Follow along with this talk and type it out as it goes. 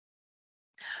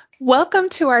Welcome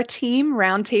to our Team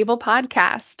Roundtable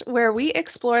podcast, where we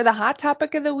explore the hot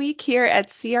topic of the week here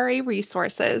at CRA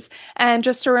Resources. And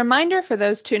just a reminder for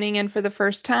those tuning in for the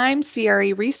first time,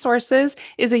 CRA Resources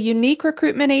is a unique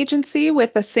recruitment agency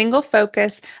with a single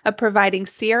focus of providing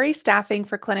CRA staffing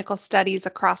for clinical studies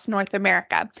across North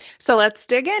America. So let's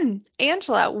dig in.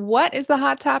 Angela, what is the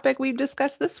hot topic we've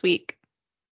discussed this week?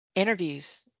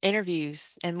 Interviews,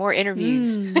 and more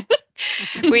interviews. Mm.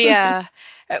 we uh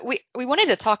we wanted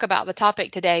to talk about the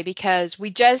topic today because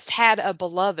we just had a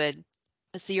beloved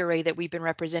CRA that we've been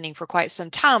representing for quite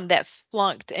some time that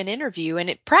flunked an interview,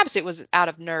 and perhaps it was out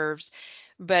of nerves,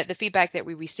 but the feedback that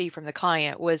we received from the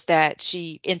client was that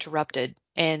she interrupted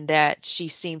and that she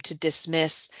seemed to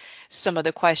dismiss some of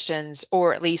the questions,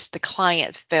 or at least the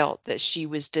client felt that she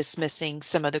was dismissing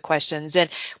some of the questions. And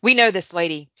we know this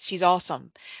lady, she's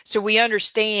awesome. So we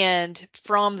understand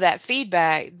from that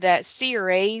feedback that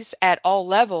CRAs at all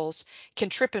levels can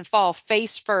trip and fall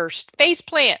face first, face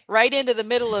plant right into the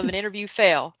middle of an interview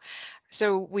fail.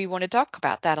 So we want to talk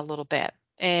about that a little bit.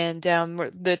 And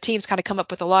the team's kind of come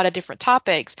up with a lot of different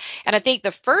topics. And I think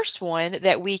the first one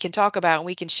that we can talk about and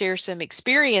we can share some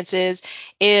experiences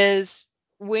is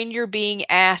when you're being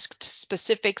asked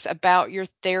specifics about your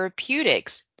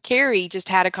therapeutics. Carrie just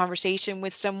had a conversation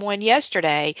with someone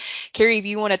yesterday. Carrie, if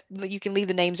you want to, you can leave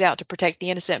the names out to protect the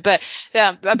innocent, but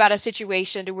about a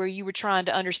situation to where you were trying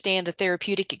to understand the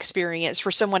therapeutic experience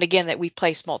for someone, again, that we've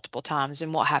placed multiple times,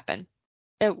 and what happened.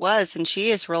 It was, and she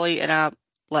is really, and I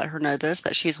let her know this,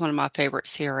 that she's one of my favorite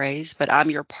CRAs, but I'm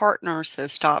your partner, so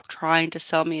stop trying to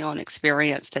sell me on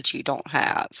experience that you don't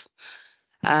have.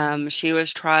 She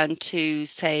was trying to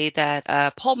say that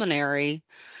a pulmonary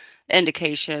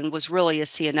indication was really a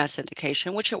CNS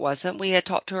indication, which it wasn't. We had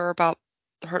talked to her about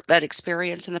that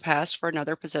experience in the past for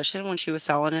another position when she was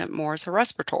selling it more as a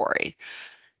respiratory.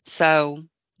 So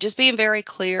just being very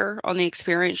clear on the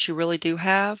experience you really do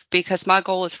have, because my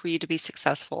goal is for you to be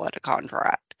successful at a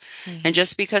contract. And Mhm.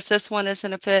 just because this one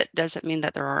isn't a fit doesn't mean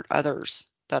that there aren't others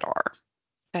that are.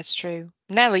 That's true.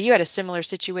 Natalie, you had a similar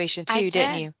situation I too,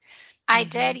 didn't did. you? I Hmm.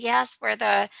 did, yes, where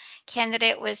the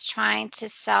candidate was trying to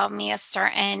sell me a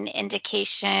certain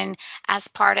indication as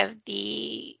part of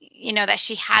that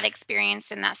she had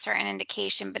experience in that certain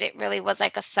indication, but it really was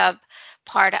like a sub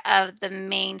part of the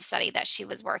main study that she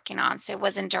was working on. So it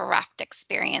wasn't direct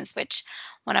experience, which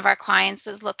one of our clients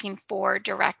was looking for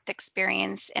direct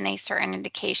experience in a certain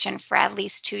indication for at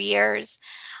least 2 years.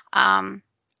 Um,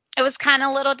 it was kind of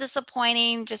a little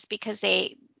disappointing just because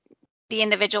the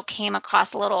individual came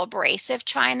across a little abrasive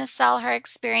trying to sell her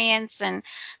experience and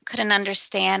couldn't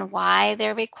understand why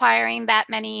they're requiring that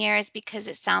many years because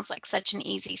it sounds like such an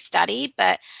easy study.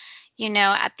 But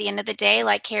at the end of the day,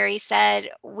 like Carrie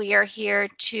said, we are here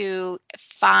to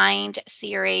find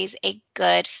CRAs a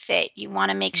good fit. You want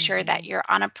to make sure that Hmm. you're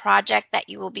on a project that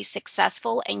you will be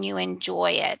successful and you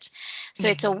enjoy it. So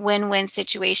it's a Hmm. win-win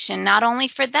situation, not only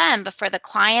for them, but for the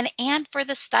client and for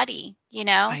the study.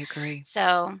 I agree.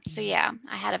 So Mhm. yeah,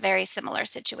 I had a very similar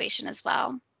situation as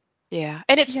well. Yeah.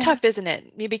 And it's Yeah. tough, isn't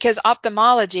it? Because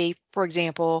ophthalmology, for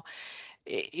example,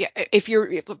 if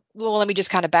well, let me just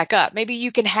kind of back up. Maybe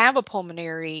you can have a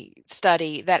pulmonary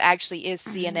study that actually is Hmm.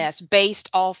 CNS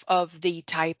based off of the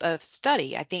type of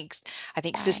study. I think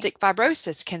Right. cystic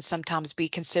fibrosis can sometimes be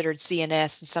considered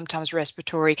CNS and sometimes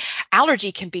respiratory.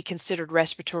 Allergy can be considered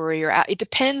respiratory, or it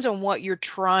depends on what you're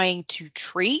trying to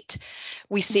treat.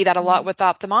 We see that a lot Hmm. with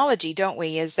ophthalmology, don't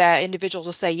we? Is that individuals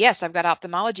will say, yes, I've got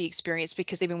ophthalmology experience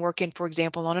because they've been working, for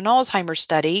example, on an Alzheimer's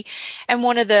study, and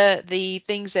one of the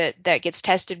things that gets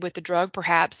tested with the drug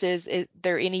perhaps is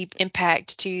there any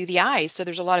impact to the eyes. So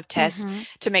there's a lot of tests Hmm.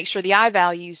 to make sure the eye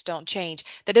values don't change.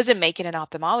 That doesn't make it an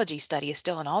ophthalmology study. It's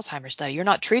still an Alzheimer's study. You're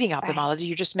not treating Right. ophthalmology.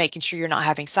 You're just making sure you're not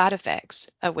having side effects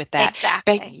with that.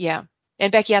 Exactly. Yeah.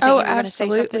 And Becky, I think Oh, you were going to say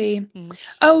something. absolutely. Mm.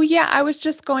 Oh, yeah, I was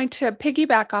just going to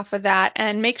piggyback off of that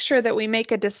and make sure that we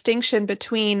make a distinction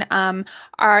between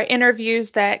our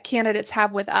interviews that candidates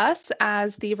have with us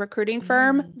as the recruiting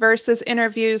firm Mm. versus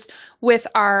interviews with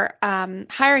our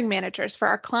hiring managers for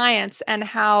our clients, and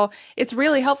how it's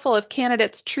really helpful if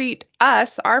candidates treat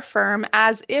us, our firm,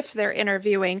 as if they're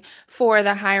interviewing for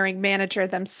the hiring manager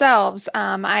themselves.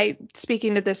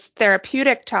 Speaking to this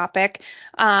therapeutic topic,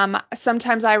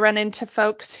 sometimes I run into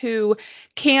folks who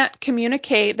can't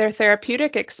communicate their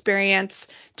therapeutic experience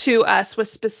to us with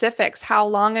specifics, how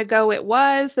long ago it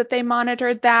was that they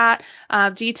monitored that,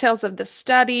 details of the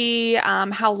study,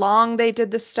 how long they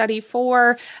did the study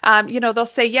for. They'll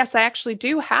say, yes, I actually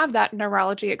do have that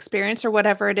neurology experience or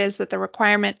whatever it is that the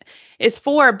requirement is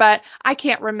for, but I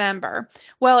can't remember.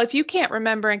 Well, if you can't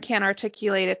remember and can't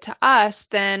articulate it to us,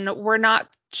 then we're not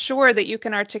sure that you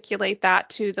can articulate that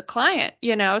to the client,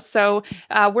 so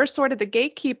we're sort of the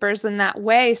gatekeepers in that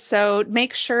way. So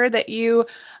make sure that you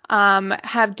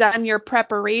have done your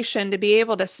preparation to be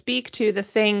able to speak to the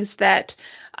things that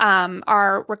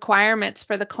are requirements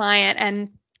for the client, and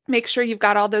make sure you've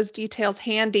got all those details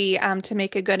handy to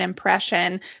make a good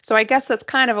impression. So I guess that's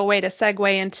kind of a way to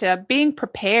segue into being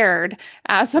prepared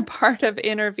as a part of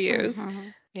interviews. Mm-hmm.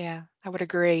 Yeah, I would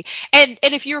agree. And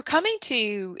if you're coming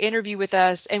to interview with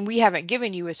us and we haven't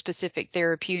given you a specific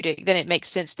therapeutic, then it makes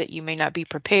sense that you may not be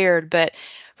prepared. But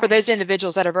for those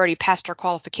individuals that have already passed our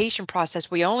qualification process,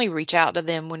 we only reach out to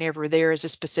them whenever there is a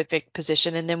specific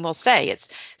position, and then we'll say it's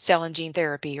cell and gene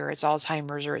therapy, or it's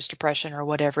Alzheimer's, or it's depression, or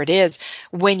whatever it is.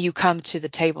 When you come to the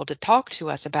table to talk to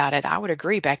us about it, I would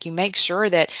agree, Becky, make sure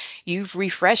that you've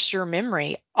refreshed your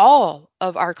memory. All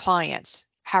of our clients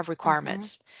have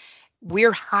requirements.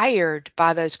 We're hired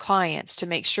by those clients to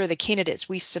make sure the candidates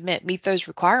we submit meet those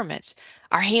requirements.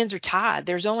 Our hands are tied.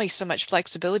 There's only so much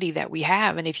flexibility that we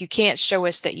have. And if you can't show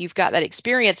us that you've got that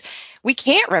experience, we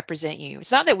can't represent you.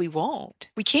 It's not that we won't.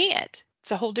 We can't.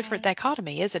 It's a whole different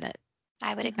dichotomy, isn't it?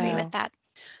 I would agree with that.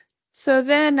 So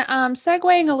then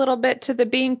segueing a little bit to the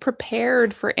being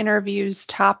prepared for interviews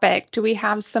topic, do we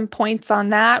have some points on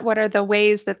that? What are the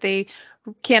ways that the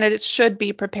candidates should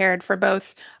be prepared for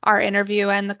both our interview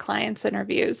and the client's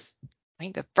interviews? I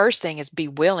think the first thing is be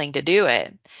willing to do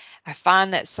it. I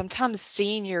find that sometimes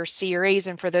senior CRAs,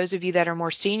 and for those of you that are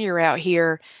more senior out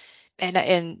here,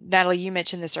 and Natalie, you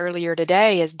mentioned this earlier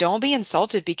today, is don't be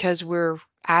insulted because we're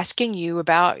asking you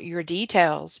about your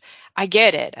details. I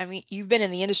get it. I mean, you've been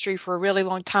in the industry for a really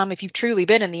long time. If you've truly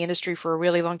been in the industry for a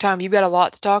really long time, you've got a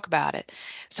lot to talk about it.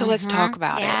 So let's talk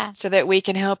about it so that we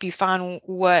can help you find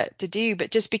what to do. But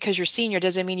just because you're senior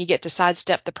doesn't mean you get to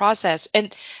sidestep the process.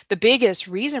 And the biggest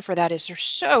reason for that is there's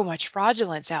so much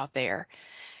fraudulence out there.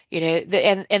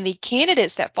 And the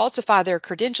candidates that falsify their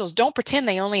credentials don't pretend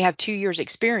they only have 2 years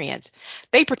experience.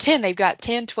 They pretend they've got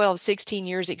 10, 12, 16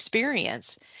 years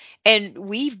experience. And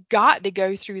we've got to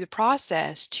go through the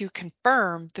process to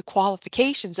confirm the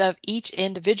qualifications of each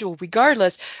individual,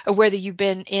 regardless of whether you've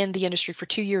been in the industry for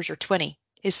 2 years or 20.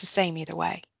 It's the same either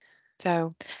way.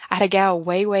 So I had a gal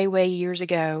way years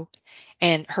ago,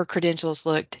 and her credentials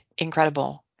looked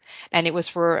incredible. And it was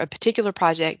for a particular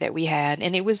project that we had,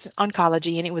 and it was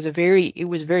oncology, and it was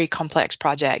a very complex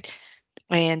project.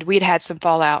 And we'd had some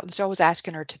fallout. And so I was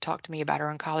asking her to talk to me about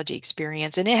her oncology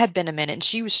experience. And it had been a minute, and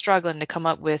she was struggling to come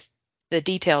up with the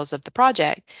details of the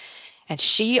project. And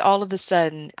she, all of a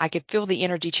sudden, I could feel the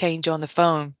energy change on the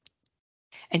phone.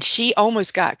 And she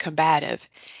almost got combative.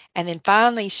 And then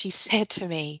finally she said to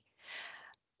me,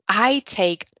 I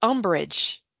take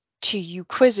umbrage to you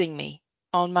quizzing me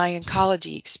on my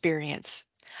oncology experience.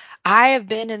 I have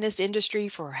been in this industry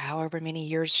for however many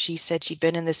years she said she'd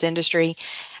been in this industry,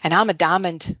 and I'm a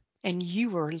diamond, and you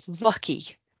were lucky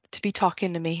to be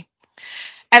talking to me.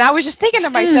 And I was just thinking to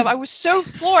myself, I was so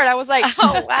floored. I was like,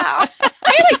 oh, wow.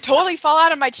 I like totally fall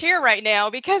out of my chair right now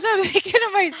because I'm thinking to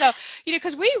myself,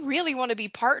 because we really want to be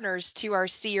partners to our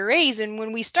CRAs. And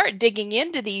when we start digging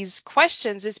into these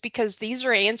questions, it's because these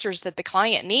are answers that the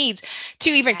client needs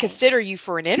to even consider you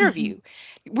for an interview.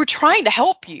 We're trying to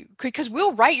help you because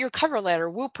we'll write your cover letter.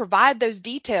 We'll provide those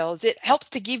details. It helps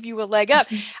to give you a leg up.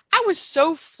 I was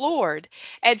so floored.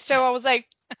 And so I was like,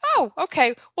 oh,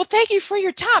 okay. Well, thank you for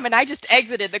your time. And I just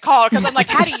exited the call because I'm like,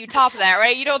 how do you top that,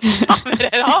 right? You don't top it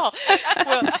at all.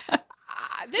 Well,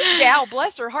 this gal,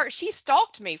 bless her heart, she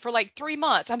stalked me for like 3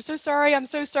 months. I'm so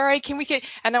sorry. Can we get?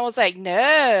 And I was like,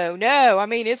 no. I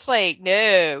mean, it's like,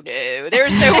 no.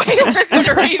 There's no way we're going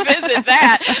to revisit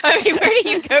that. I mean, where do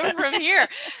you go from here?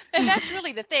 And that's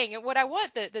really the thing. And what I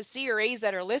want the CRAs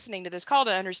that are listening to this call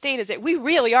to understand is that we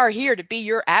really are here to be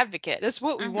your advocate. That's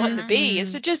what we want to be.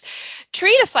 Is to just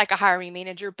treat us like a hiring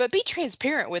manager, but be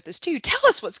transparent with us too. Tell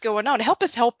us what's going on. Help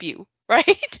us help you.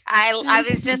 Right? I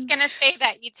was just going to say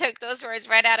that. You took those words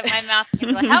right out of my mouth.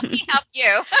 Help me help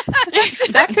you.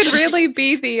 That could really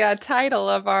be the title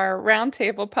of our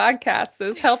roundtable podcast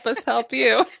is Help Us Help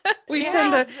You. We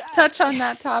tend to touch on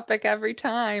that topic every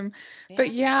time.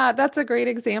 But yeah, that's a great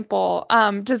example.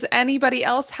 Does anybody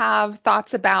else have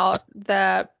thoughts about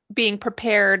the being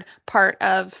prepared part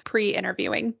of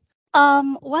pre-interviewing?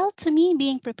 Well, to me,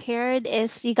 being prepared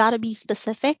is you got to be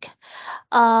specific.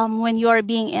 When you are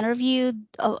being interviewed,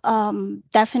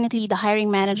 definitely the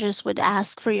hiring managers would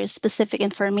ask for your specific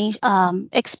information,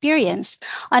 experience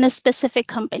on a specific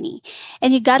company,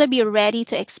 and you got to be ready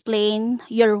to explain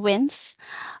your wins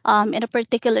in a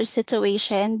particular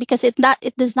situation because it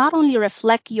does not only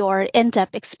reflect your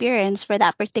in-depth experience for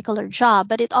that particular job,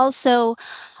 but it also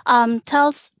Tell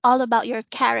us all about your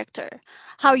character,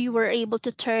 how you were able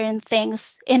to turn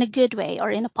things in a good way or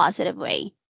in a positive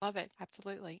way. Love it.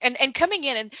 Absolutely. And coming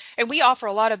in and we offer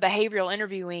a lot of behavioral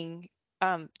interviewing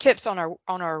tips on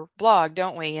our blog,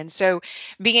 don't we? And so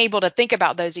being able to think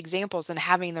about those examples and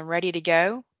having them ready to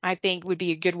go, I think would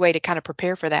be a good way to kind of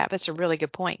prepare for that. That's a really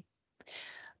good point.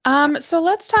 So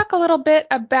let's talk a little bit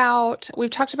about,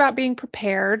 we've talked about being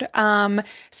prepared.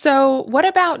 So what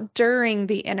about during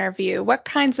the interview? What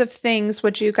kinds of things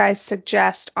would you guys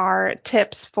suggest are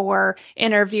tips for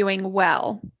interviewing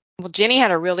well? Well, Jenny had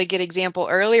a really good example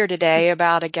earlier today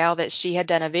about a gal that she had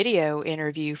done a video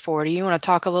interview for. Do you want to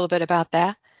talk a little bit about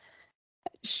that?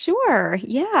 Sure.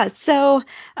 Yeah. So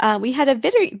we had a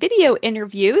video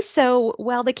interview. So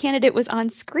while the candidate was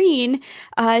on screen,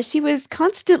 she was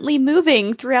constantly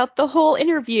moving throughout the whole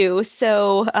interview.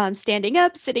 So standing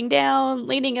up, sitting down,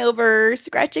 leaning over,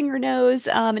 scratching her nose,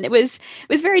 and it was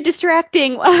very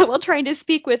distracting while trying to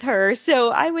speak with her. So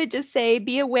I would just say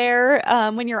be aware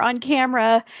when you're on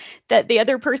camera that the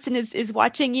other person is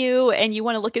watching you, and you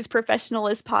want to look as professional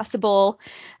as possible.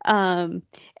 Um,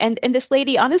 and this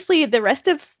lady, honestly, the rest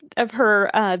of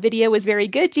her video was very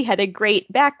good. She had a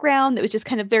great background that was just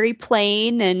kind of very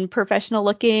plain and professional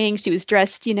looking. She was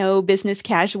dressed, business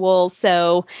casual.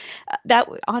 So that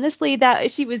honestly,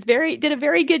 that she was did a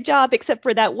very good job, except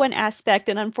for that one aspect.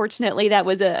 And unfortunately, that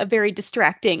was a very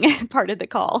distracting part of the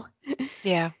call.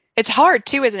 Yeah. It's hard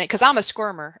too, isn't it? Because I'm a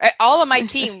squirmer. All of my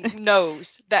team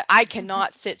knows that I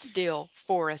cannot sit still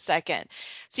for a second.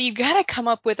 So you've got to come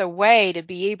up with a way to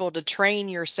be able to train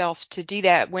yourself to do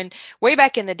that. When way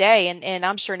back in the day, and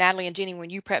I'm sure Natalie and Jenny, when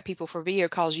you prep people for video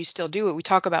calls, you still do it. We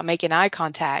talk about making eye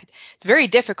contact. It's very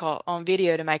difficult on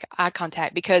video to make eye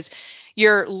contact because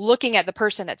you're looking at the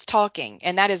person that's talking,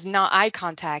 and that is not eye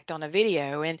contact on a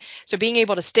video. And so being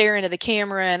able to stare into the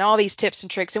camera and all these tips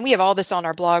and tricks, and we have all this on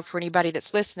our blog for anybody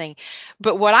that's listening.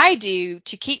 But what I do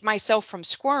to keep myself from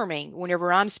squirming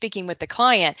whenever I'm speaking with the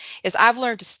client is I've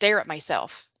learned to stare at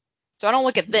myself. So I don't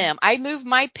look at them. I move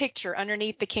my picture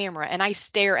underneath the camera and I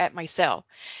stare at myself.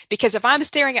 Because if I'm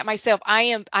staring at myself,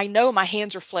 I know my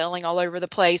hands are flailing all over the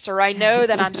place, or I know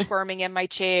that I'm squirming in my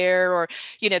chair, or,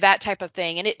 that type of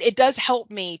thing. And it does help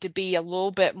me to be a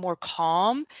little bit more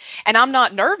calm. And I'm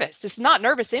not nervous. It's not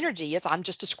nervous energy. I'm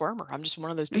just a squirmer. I'm just one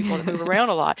of those people that move around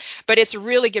a lot. But it's a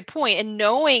really good point. And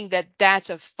knowing that that's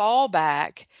a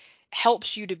fallback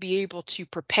helps you to be able to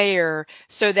prepare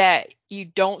so that you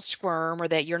don't squirm or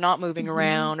that you're not moving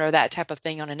around or that type of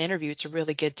thing on an interview. It's a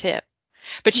really good tip.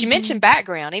 But you mentioned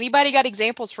background. Anybody got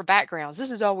examples for backgrounds?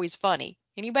 This is always funny.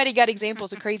 Anybody got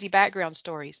examples of crazy background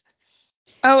stories?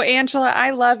 Oh, Angela, I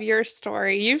love your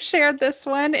story. You've shared this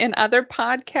one in other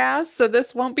podcasts, so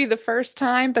this won't be the first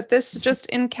time, but this just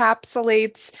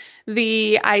encapsulates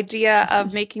the idea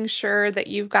of making sure that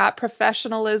you've got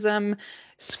professionalism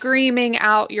screaming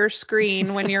out your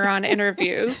screen when you're on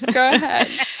interviews. Go ahead.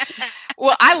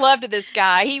 Well, I loved this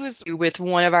guy. He was with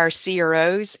one of our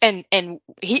CROs, and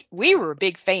we were a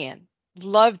big fan.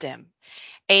 Loved him.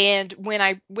 And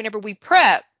whenever we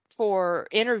prep for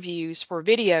interviews for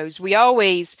videos, we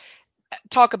always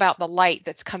talk about the light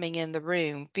that's coming in the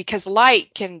room, because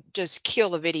light can just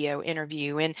kill a video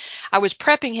interview. And I was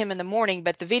prepping him in the morning,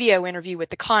 but the video interview with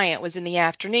the client was in the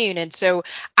afternoon. And so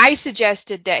I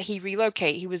suggested that he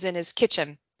relocate. He was in his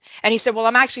kitchen. And he said, well,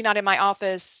 I'm actually not in my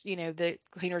office. The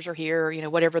cleaners are here,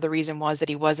 whatever the reason was that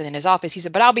he wasn't in his office. He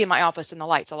said, but I'll be in my office and the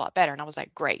light's a lot better. And I was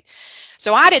like, great.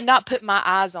 So I did not put my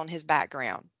eyes on his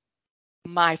background.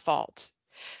 My fault.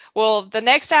 Well, the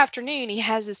next afternoon, he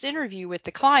has this interview with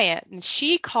the client, and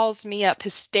she calls me up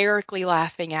hysterically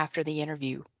laughing after the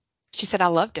interview. She said, I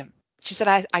loved him. She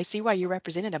said, I see why you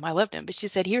represented him. I loved him. But she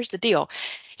said, here's the deal.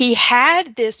 He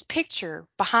had this picture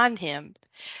behind him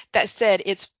that said,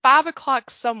 it's 5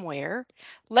 o'clock somewhere.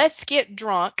 Let's get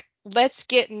drunk. Let's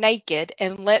get naked,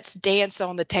 and let's dance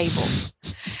on the table.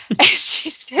 And she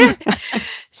said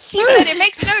it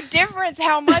makes no difference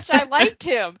how much I liked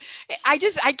him. I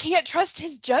can't trust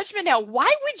his judgment now.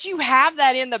 Why would you have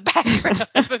that in the background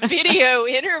of a video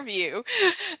interview?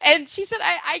 And she said,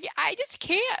 I just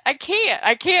can't.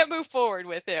 I can't move forward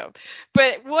with him.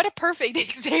 But what a perfect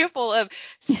example of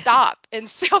stop and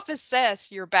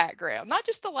self-assess your background. Not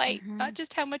just the light, not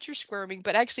just how much you're squirming,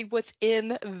 but actually what's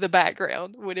in the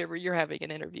background whenever you're having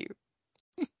an interview.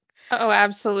 Oh,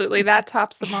 absolutely. That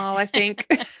tops them all, I think.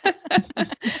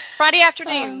 Friday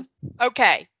afternoon.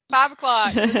 Okay. 5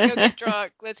 o'clock. Let's go get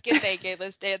drunk. Let's get naked.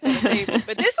 Let's dance on the table.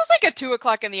 But this was like a 2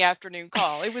 o'clock in the afternoon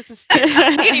call. It was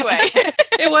anyway.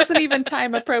 It wasn't even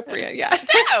time appropriate. Yeah.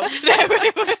 No.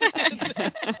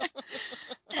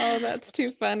 Oh, that's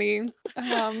too funny.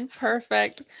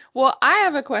 Perfect. Well, I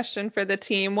have a question for the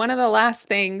team. One of the last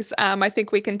things I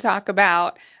think we can talk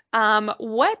about.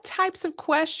 What types of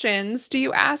questions do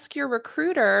you ask your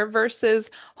recruiter versus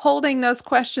holding those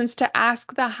questions to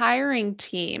ask the hiring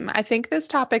team? I think this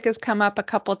topic has come up a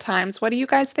couple times. What do you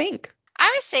guys think?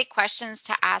 I would say questions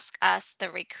to ask us, the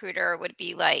recruiter, would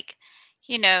be like,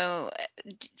 you know,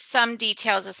 some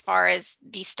details as far as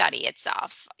the study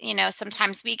itself.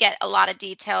 Sometimes we get a lot of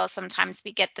details, sometimes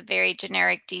we get the very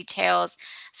generic details.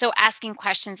 So asking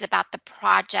questions about the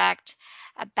project,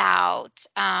 about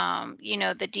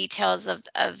the details of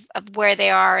where they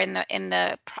are in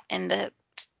the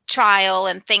trial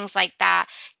and things like that.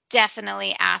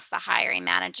 Definitely ask the hiring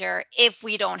manager if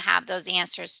we don't have those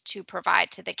answers to provide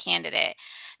to the candidate.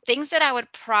 Things that I would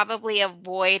probably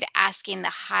avoid asking the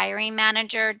hiring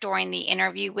manager during the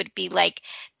interview would be like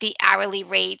the hourly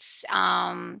rates,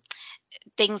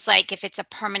 things like if it's a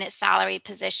permanent salary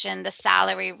position, the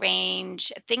salary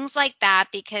range, things like that,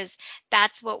 because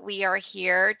that's what we are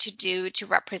here to do, to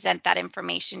represent that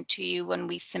information to you when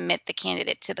we submit the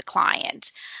candidate to the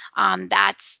client.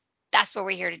 That's what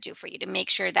we're here to do for you, to make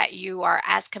sure that you are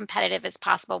as competitive as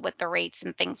possible with the rates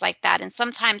and things like that. And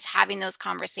sometimes having those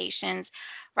conversations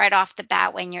right off the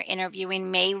bat when you're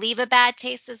interviewing may leave a bad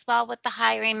taste as well with the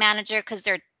hiring manager, because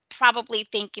they're probably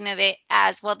thinking of it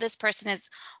as, well, this person is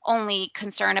only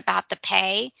concerned about the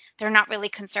pay. They're not really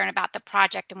concerned about the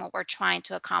project and what we're trying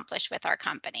to accomplish with our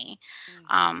company.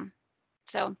 Um,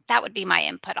 so that would be my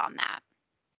input on that.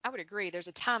 I would agree. There's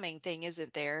a timing thing,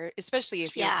 isn't there? Especially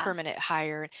if you're a Yeah, permanent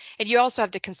hire. And you also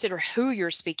have to consider who you're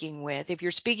speaking with. If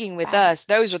you're speaking with right. us,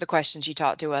 those are the questions you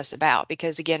talk to us about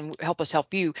because, again, help us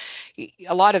help you.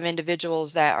 A lot of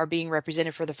individuals that are being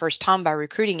represented for the first time by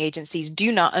recruiting agencies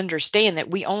do not understand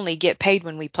that we only get paid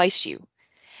when we place you.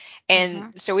 And Hmm.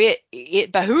 so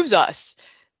it behooves us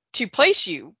to place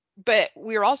you, but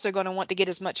we're also going to want to get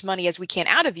as much money as we can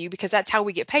out of you because that's how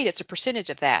we get paid. It's a percentage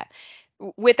of that.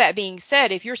 With that being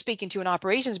said, if you're speaking to an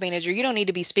operations manager, you don't need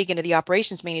to be speaking to the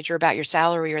operations manager about your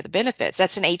salary or the benefits.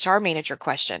 That's an HR manager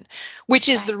question, which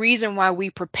is the Right. reason why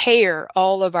we prepare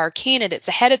all of our candidates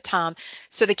ahead of time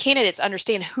so the candidates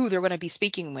understand who they're going to be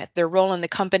speaking with, their role in the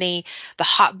company, the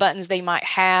hot buttons they might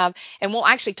have, and we'll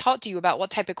actually talk to you about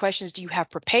what type of questions do you have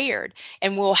prepared,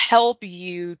 and we'll help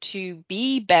you to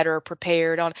be better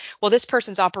prepared on, well, this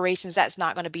person's operations, that's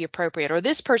not going to be appropriate, or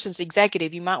this person's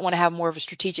executive, you might want to have more of a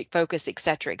strategic focus, et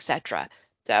cetera, et cetera.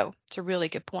 So it's a really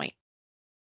good point.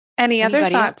 Any other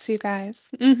Anybody else? thoughts, you guys?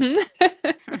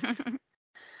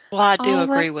 Well, I do All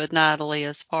agree right. with Natalie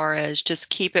as far as just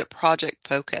keep it project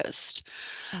focused.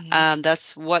 Hmm.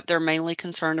 That's what they're mainly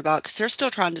concerned about because they're still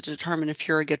trying to determine if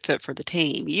you're a good fit for the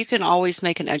team. You can always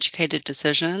make an educated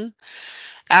decision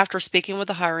after speaking with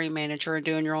the hiring manager and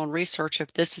doing your own research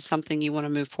if this is something you want to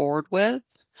move forward with.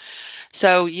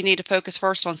 So you need to focus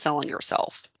first on selling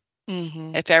yourself.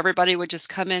 Hmm. If everybody would just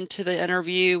come into the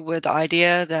interview with the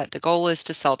idea that the goal is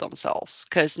to sell themselves,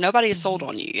 because nobody is sold Hmm.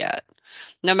 on you yet,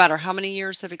 no matter how many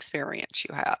years of experience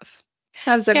you have.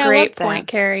 That is a Yeah, I love great that. point,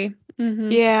 Carrie.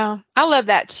 Yeah, I love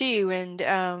that too.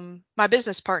 And my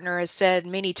business partner has said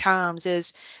many times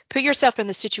is put yourself in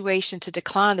the situation to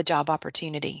decline the job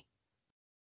opportunity.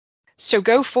 So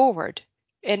go forward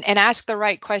and ask the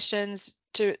right questions.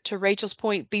 To Rachel's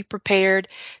point, be prepared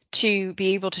to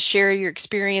be able to share your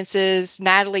experiences.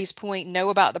 Natalie's point, know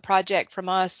about the project from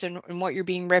us and what you're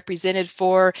being represented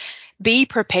for. Be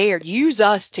prepared. Use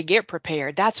us to get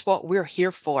prepared. That's what we're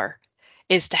here for,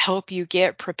 is to help you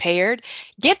get prepared,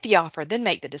 get the offer, then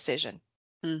make the decision.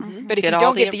 But if Get you all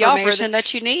don't the get the offer, then information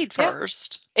that you need yeah,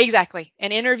 first. exactly.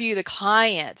 And interview the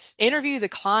clients. Interview the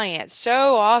clients.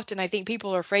 So often, I think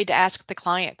people are afraid to ask the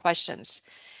client questions.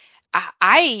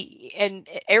 And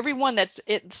everyone that's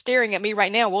staring at me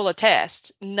right now will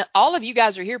attest. All of you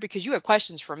guys are here because you have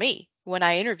questions for me when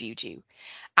I interviewed you.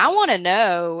 I want to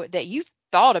know that you've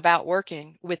thought about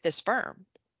working with this firm.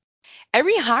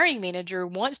 Every hiring manager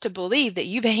wants to believe that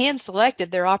you've hand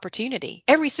selected their opportunity,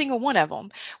 every single one of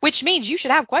them, which means you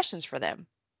should have questions for them.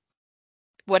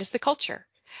 What is the culture?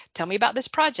 Tell me about this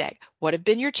project. What have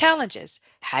been your challenges?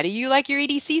 How do you like your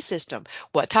EDC system?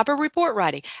 What type of report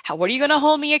writing? What are you going to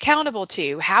hold me accountable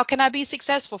to? How can I be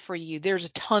successful for you? There's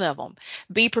a ton of them.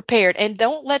 Be prepared and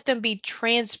don't let them be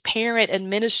transparent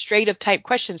administrative type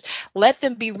questions. Let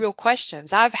them be real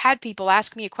questions. I've had people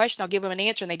ask me a question, I'll give them an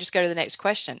answer and they just go to the next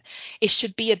question. It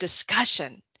should be a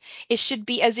discussion. It should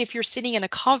be as if you're sitting in a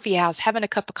coffee house having a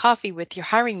cup of coffee with your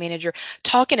hiring manager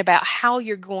talking about how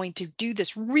you're going to do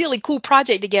this really cool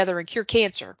project together and cure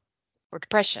cancer or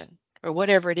depression or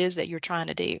whatever it is that you're trying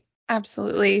to do.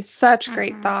 Absolutely. Such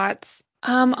great Hmm. thoughts.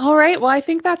 All right. Well, I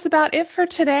think that's about it for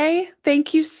today.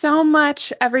 Thank you so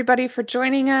much, everybody, for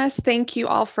joining us. Thank you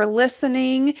all for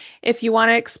listening. If you want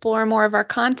to explore more of our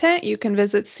content, you can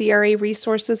visit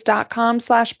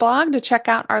craresources.com/blog to check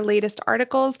out our latest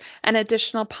articles and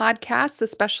additional podcasts,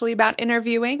 especially about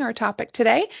interviewing, our topic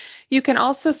today. You can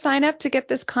also sign up to get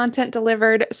this content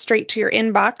delivered straight to your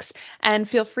inbox, and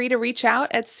feel free to reach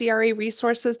out at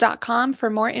craresources.com for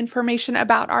more information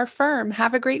about our firm.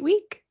 Have a great week.